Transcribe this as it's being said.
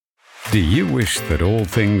Do you wish that all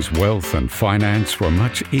things wealth and finance were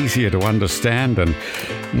much easier to understand and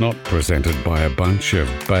not presented by a bunch of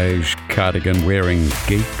beige cardigan-wearing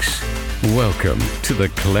geeks? Welcome to the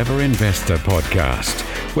Clever Investor Podcast,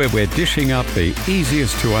 where we're dishing up the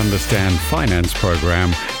easiest to understand finance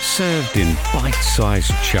program served in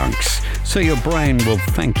bite-sized chunks, so your brain will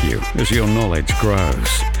thank you as your knowledge grows.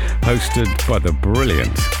 Hosted by the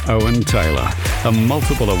brilliant Owen Taylor, a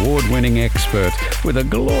multiple award-winning expert with a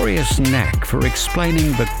glorious knack for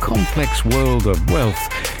explaining the complex world of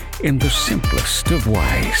wealth in the simplest of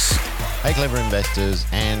ways. Hey clever investors,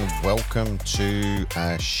 and welcome to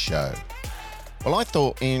our show. Well, I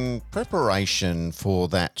thought in preparation for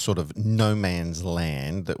that sort of no man's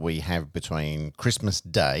land that we have between Christmas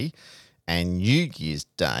Day and New Year's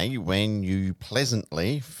Day, when you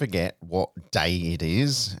pleasantly forget what day it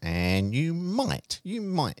is and you might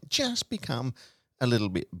just become a little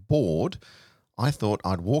bit bored, I thought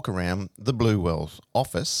I'd walk around the Blue Wealth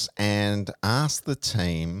office and ask the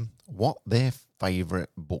team what their favourite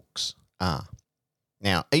books are.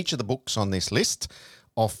 Now, each of the books on this list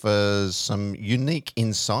offers some unique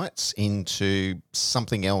insights into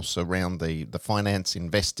something else around the finance,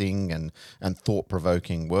 investing and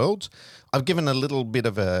thought-provoking worlds. I've given a little bit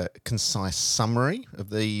of a concise summary of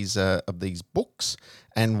these books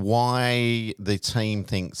and why the team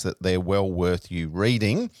thinks that they're well worth you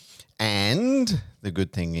reading. And the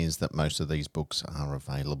good thing is that most of these books are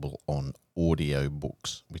available on audio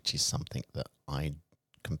books, which is something that I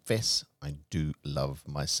confess I do love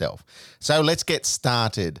myself. So let's get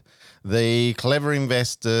started. The Clever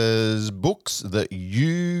Investors books that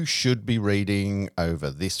you should be reading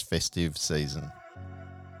over this festive season.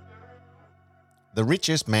 The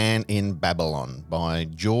Richest Man in Babylon by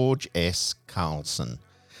George S. Carlson.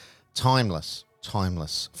 Timeless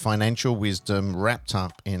financial wisdom wrapped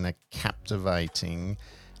up in a captivating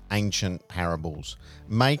ancient parables,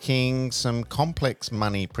 making some complex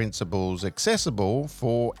money principles accessible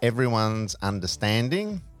for everyone's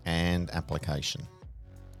understanding and application.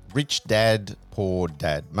 Rich Dad, Poor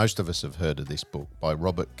Dad. Most of us have heard of this book by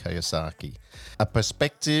Robert Kiyosaki. A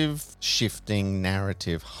perspective-shifting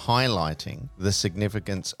narrative highlighting the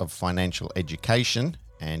significance of financial education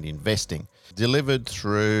and investing, delivered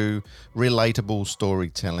through relatable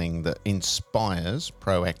storytelling that inspires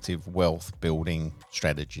proactive wealth building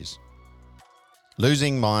strategies.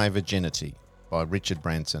 Losing My Virginity by Richard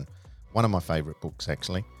Branson, one of my favorite books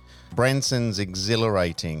actually. Branson's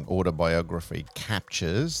exhilarating autobiography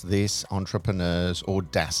captures this entrepreneur's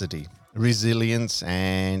audacity, resilience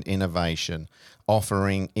and innovation,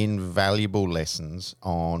 offering invaluable lessons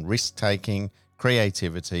on risk-taking,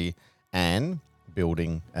 creativity and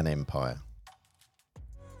building an empire.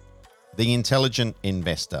 The Intelligent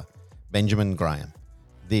Investor, Benjamin Graham.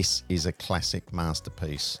 This is a classic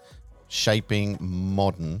masterpiece, shaping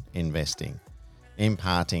modern investing,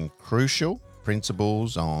 imparting crucial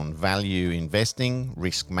principles on value investing,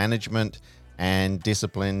 risk management, and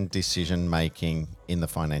disciplined decision-making in the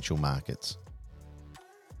financial markets.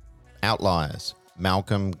 Outliers,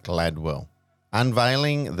 Malcolm Gladwell.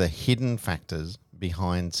 Unveiling the hidden factors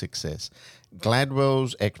behind success.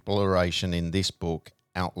 Gladwell's exploration in this book,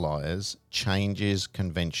 Outliers, changes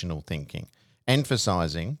conventional thinking,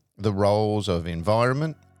 emphasizing the roles of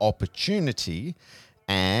environment, opportunity,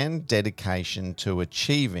 and dedication to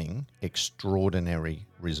achieving extraordinary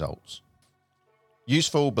results.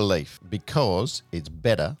 Useful belief, because it's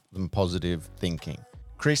better than positive thinking.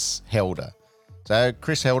 Chris Helder. So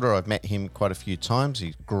Chris Helder, I've met him quite a few times.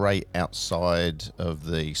 He's great outside of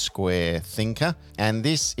the square thinker. And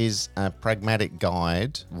this is a pragmatic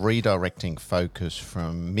guide redirecting focus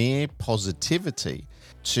from mere positivity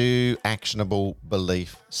to actionable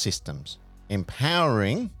belief systems,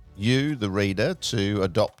 empowering you, the reader, to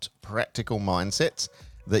adopt practical mindsets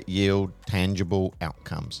that yield tangible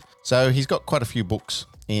outcomes. So he's got quite a few books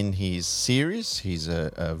in his series. He's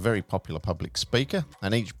a very popular public speaker,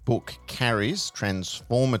 and each book carries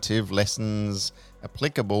transformative lessons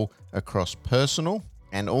applicable across personal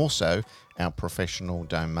and also our professional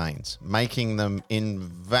domains, making them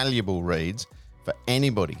invaluable reads for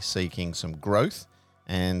anybody seeking some growth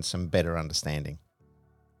and some better understanding.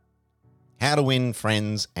 How to Win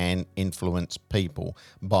Friends and Influence People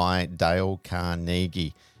by Dale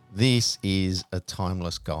Carnegie. This is a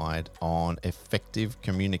timeless guide on effective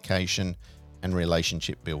communication and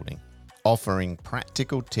relationship building, offering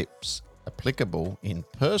practical tips applicable in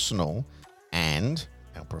personal and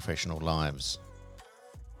our professional lives.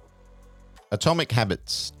 Atomic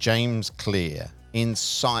Habits, James Clear.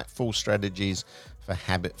 Insightful strategies for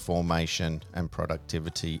habit formation and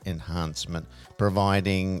productivity enhancement,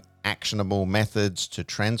 providing actionable methods to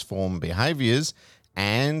transform behaviours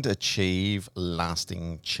and achieve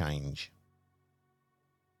lasting change.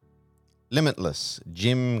 Limitless,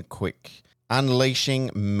 Jim Kwik,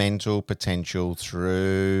 unleashing mental potential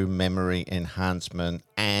through memory enhancement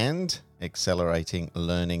and accelerating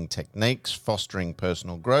learning techniques, fostering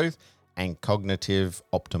personal growth and cognitive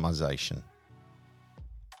optimization.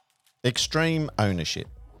 Extreme ownership,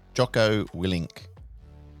 Jocko Willink,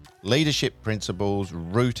 leadership principles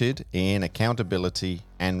rooted in accountability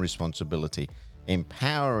and responsibility,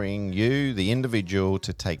 empowering you, the individual,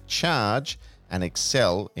 to take charge and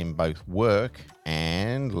excel in both work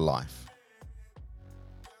and life.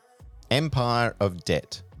 Empire of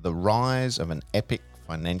Debt, the rise of an epic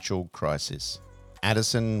financial crisis,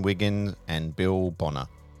 Addison, Wiggin and Bill Bonner.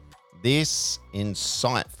 This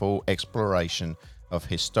insightful exploration of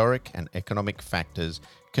historic and economic factors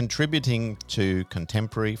contributing to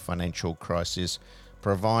contemporary financial crisis,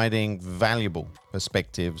 providing valuable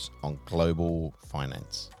perspectives on global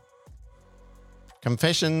finance.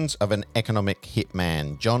 Confessions of an Economic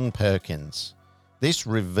Hitman, John Perkins. This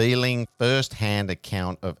revealing first-hand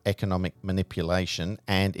account of economic manipulation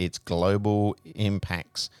and its global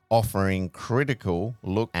impacts, offering critical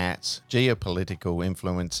look at geopolitical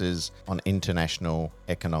influences on international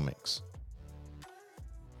economics.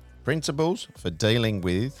 Principles for dealing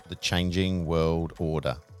with the changing world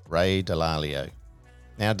order, Ray Dalio.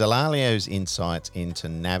 Now, Dalio's insights into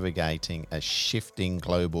navigating a shifting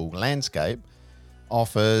global landscape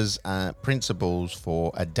offers principles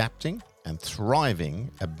for adapting and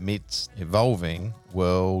thriving amidst evolving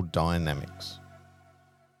world dynamics.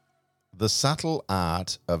 The Subtle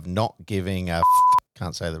Art of Not Giving a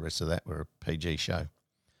Can't say the rest of that, we're a PG show,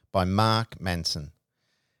 by Mark Manson.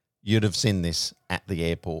 You'd have seen this at the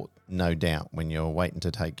airport, no doubt, when you're waiting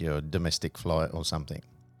to take your domestic flight or something.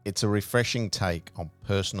 It's a refreshing take on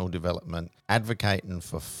personal development, advocating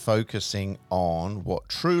for focusing on what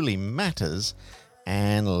truly matters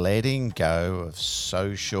and letting go of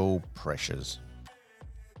social pressures.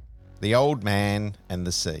 The Old Man and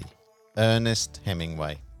the Sea, Ernest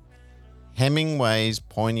Hemingway. Hemingway's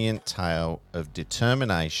poignant tale of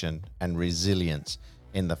determination and resilience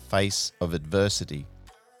in the face of adversity.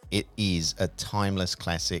 It is a timeless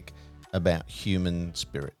classic about human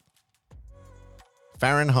spirit.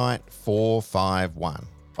 Fahrenheit 451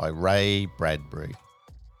 by Ray Bradbury.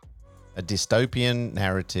 A dystopian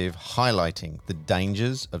narrative highlighting the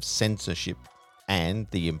dangers of censorship and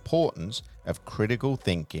the importance of critical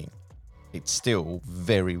thinking. It's still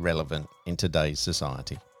very relevant in today's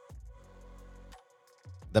society.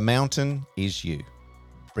 The Mountain is You,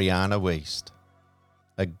 Brianna Wiest.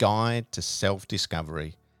 A guide to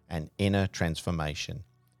self-discovery and inner transformation,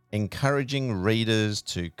 encouraging readers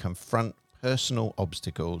to confront personal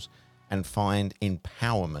obstacles and find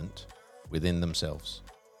empowerment within themselves.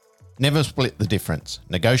 Never split the difference.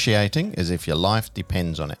 Negotiating as if your life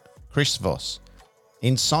depends on it. Chris Voss.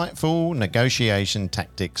 Insightful negotiation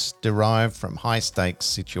tactics derived from high-stakes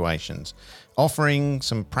situations, offering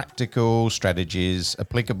some practical strategies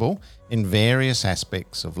applicable in various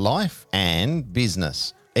aspects of life and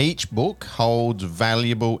business. Each book holds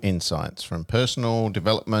valuable insights from personal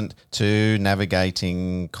development to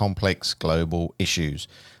navigating complex global issues,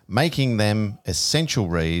 making them essential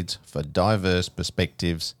reads for diverse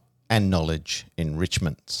perspectives and knowledge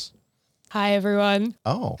enrichments. Hi, everyone.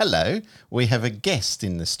 Oh, hello. We have a guest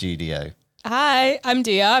in the studio. Hi, I'm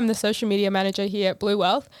Dia. I'm the social media manager here at Blue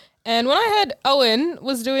Wealth. And when I heard Owen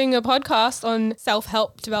was doing a podcast on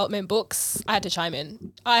self-help development books, I had to chime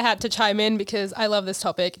in. Because I love this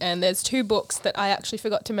topic, and there's 2 books that I actually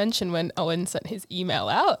forgot to mention when Owen sent his email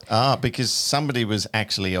out. Because somebody was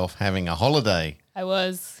actually off having a holiday. I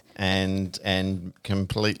was. And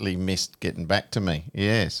completely missed getting back to me.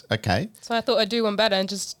 Yes. Okay. So I thought I'd do one better and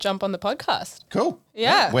just jump on the podcast. Cool.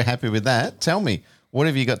 Yeah. We're happy with that. Tell me, what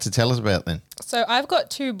have you got to tell us about then? So I've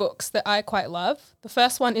got 2 books that I quite love. The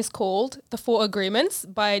first one is called The 4 Agreements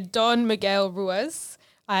by Don Miguel Ruiz.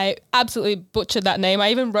 I absolutely butchered that name.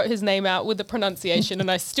 I even wrote his name out with the pronunciation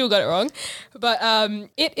and I still got it wrong. But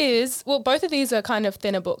it is, well, both of these are kind of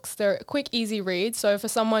thinner books. They're quick, easy reads. So for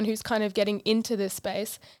someone who's kind of getting into this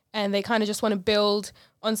space and they kind of just want to build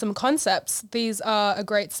on some concepts, these are a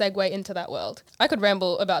great segue into that world. I could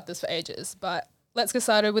ramble about this for ages, but let's get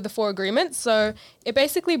started with the 4 agreements. So it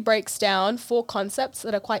basically breaks down 4 concepts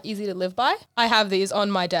that are quite easy to live by. I have these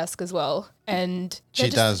on my desk as well. And she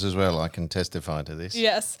does as well. I can testify to this.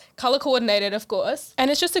 Yes. Color coordinated, of course.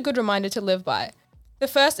 And it's just a good reminder to live by. The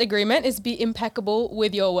first agreement is be impeccable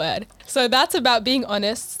with your word. So that's about being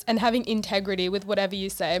honest and having integrity with whatever you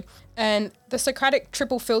say. And the Socratic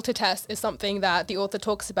triple filter test is something that the author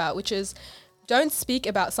talks about, which is don't speak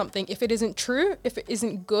about something if it isn't true, if it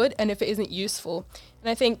isn't good, and if it isn't useful. And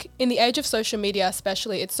I think in the age of social media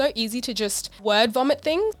especially, it's so easy to just word vomit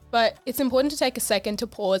things, but it's important to take a second to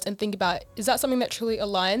pause and think about, is that something that truly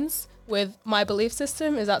aligns with my belief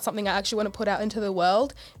system? Is that something I actually want to put out into the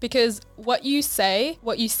world? Because what you say,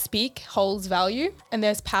 what you speak holds value, and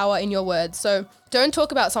there's power in your words. So don't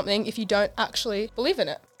talk about something if you don't actually believe in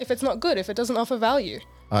it, if it's not good, if it doesn't offer value.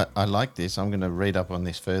 I like this. I'm going to read up on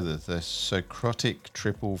this further. The Socratic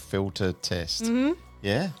triple filter test. Mm-hmm.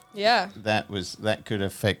 Yeah? Yeah. That could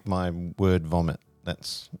affect my word vomit.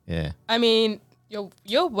 Yeah. I mean,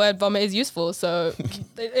 your word vomit is useful, so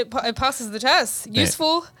it passes the test.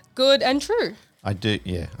 Useful, good, and true. I do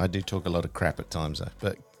talk a lot of crap at times though,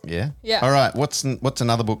 but yeah. Yeah. All right, what's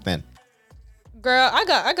another book then? Girl,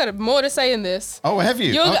 I got more to say in this. Oh, have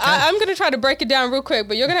you? Okay. Okay. I'm going to try to break it down real quick,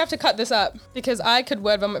 but you're going to have to cut this up because I could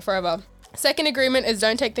word vomit forever. Second agreement is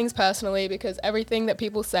don't take things personally, because everything that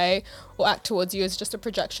people say or act towards you is just a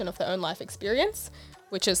projection of their own life experience,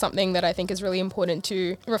 which is something that I think is really important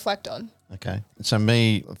to reflect on. Okay. So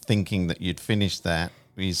me thinking that you'd finished that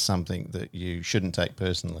is something that you shouldn't take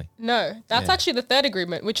personally. No, that's actually the third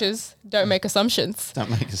agreement, which is don't make assumptions.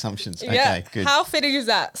 Don't make assumptions. Okay, Yeah. good. How fitting is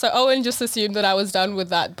that? So Owen just assumed that I was done with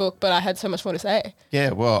that book, but I had so much more to say.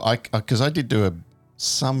 Yeah, well, because I did do a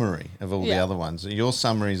summary of all the Yeah. other ones. Your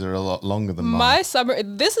summaries are a lot longer than mine. My summary,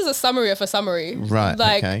 this is a summary of a summary. Right,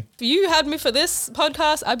 Like, okay. if you had me for this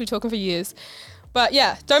podcast, I'd be talking for years. But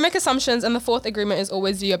yeah, don't make assumptions. And the fourth agreement is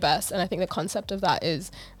always do your best. And I think the concept of that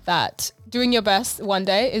is that doing your best one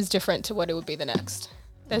day is different to what it would be the next.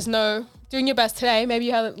 There's no doing your best today. Maybe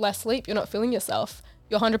you had less sleep. You're not feeling yourself.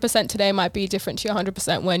 Your 100% today might be different to your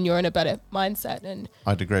 100% when you're in a better mindset. And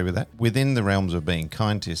I'd agree with that. Within the realms of being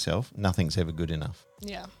kind to yourself, nothing's ever good enough.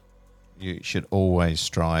 yeah, You should always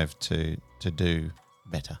strive to do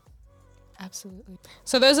better. absolutely.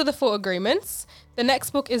 So those are the four agreements. The next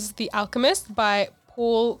book is The Alchemist by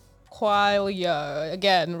Paulo Coelho.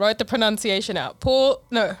 Again, wrote the pronunciation out. Paulo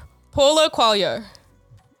Coelho.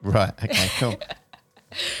 Right. Okay, cool.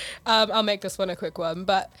 I'll make this one a quick one,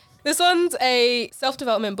 but this one's a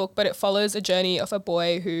self-development book, but it follows a journey of a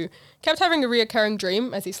boy who kept having a reoccurring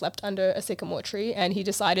dream as he slept under a sycamore tree, and he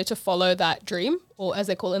decided to follow that dream, or as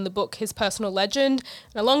they call in the book, his personal legend.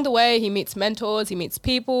 And along the way, he meets mentors, he meets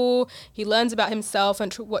people, he learns about himself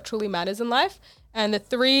and what truly matters in life. And the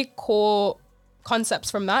three core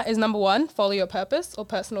concepts from that is number one, follow your purpose or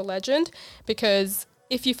personal legend, because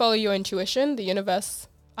if you follow your intuition, the universe,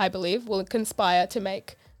 I believe, will conspire to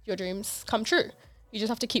make your dreams come true. You just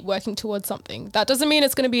have to keep working towards something. That doesn't mean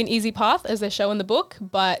it's going to be an easy path, as they show in the book,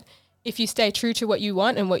 but if you stay true to what you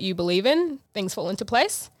want and what you believe in, things fall into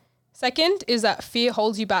place. Second is that fear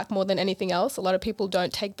holds you back more than anything else. A lot of people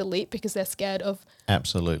don't take the leap because they're scared of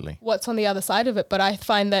Absolutely. what's on the other side of it. But I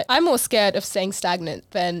find that I'm more scared of staying stagnant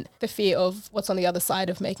than the fear of what's on the other side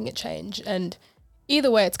of making a change. And either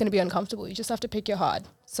way, it's going to be uncomfortable. You just have to pick your heart.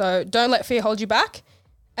 So don't let fear hold you back.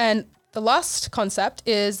 And the last concept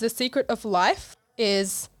is the secret of life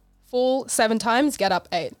is fall 7 times, get up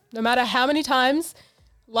 8. No matter how many times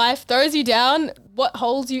life throws you down, what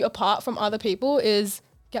holds you apart from other people is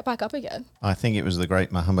get back up again. I think it was the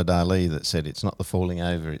great Muhammad Ali that said it's not the falling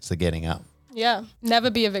over, it's the getting up. Yeah. Never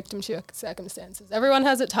be a victim to your circumstances. Everyone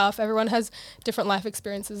has it tough. Everyone has different life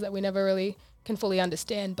experiences that we never really can fully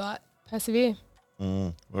understand, but persevere.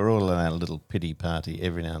 We're all in our little pity party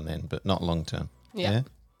every now and then, but not long term. Yeah.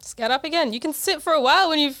 Just get up again. You can sit for a while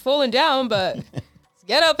when you've fallen down, but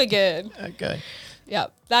get up again. Okay. Yeah.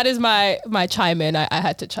 That is my chime in. I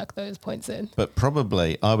had to chuck those points in. But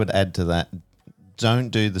probably I would add to that, don't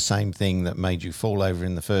do the same thing that made you fall over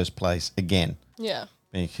in the first place again. Yeah.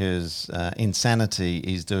 Because insanity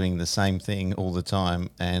is doing the same thing all the time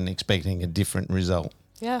and expecting a different result.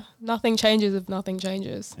 Yeah. Nothing changes if nothing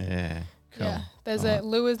changes. Yeah. Cool. Yeah. There's I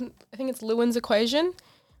think it's Lewin's equation,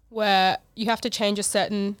 where you have to change a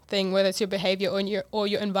certain thing, whether it's your behavior or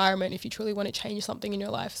your environment, if you truly want to change something in your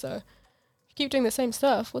life. So if you keep doing the same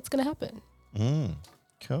stuff, what's going to happen?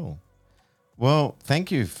 Cool. Well,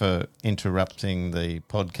 thank you for interrupting the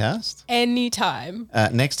podcast. Anytime.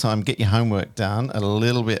 Next time, get your homework done a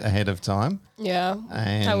little bit ahead of time. Yeah.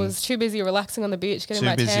 And I was too busy relaxing on the beach, getting too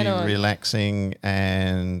my busy tan on. relaxing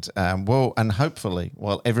and and hopefully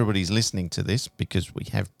while everybody's listening to this, because we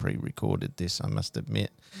have pre-recorded this, I must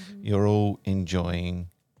admit, you're all enjoying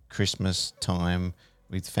Christmas time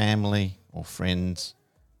with family or friends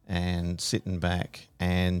and sitting back,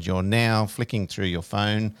 and you're now flicking through your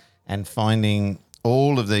phone and finding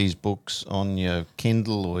all of these books on your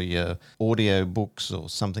Kindle or your audio books or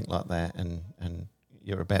something like that, and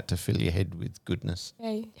you're about to fill your head with goodness.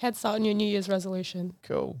 Hey, head start on your New Year's resolution.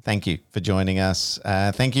 Cool. Thank you for joining us.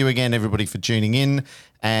 Thank you again, everybody, for tuning in.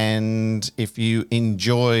 And if you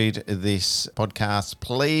enjoyed this podcast,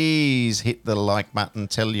 please hit the like button.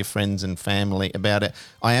 Tell your friends and family about it.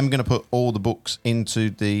 I am going to put all the books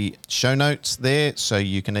into the show notes there, so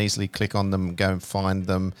you can easily click on them, go and find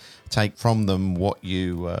them, take from them what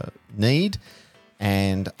you need.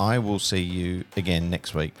 And I will see you again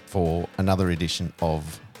next week for another edition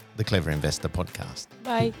of the Clever Investor Podcast.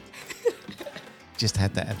 Bye. Just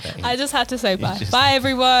had to add that in. I just had to say bye. Bye,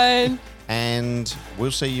 everyone. And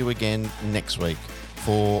we'll see you again next week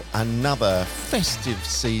for another festive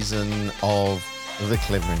season of the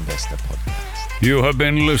Clever Investor Podcast. You have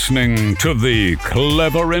been listening to the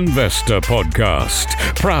Clever Investor Podcast,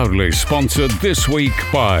 proudly sponsored this week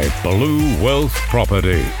by Blue Wealth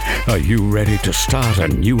Property. Are you ready to start a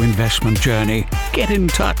new investment journey? Get in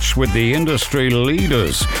touch with the industry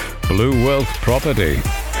leaders, Blue Wealth Property.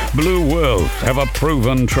 Blue Wealth have a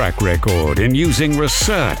proven track record in using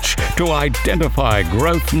research to identify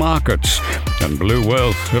growth markets, and Blue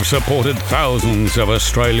Wealth have supported thousands of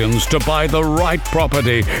Australians to buy the right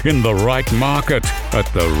property in the right market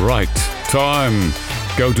at the right time.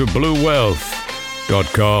 Go to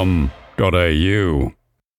bluewealth.com.au.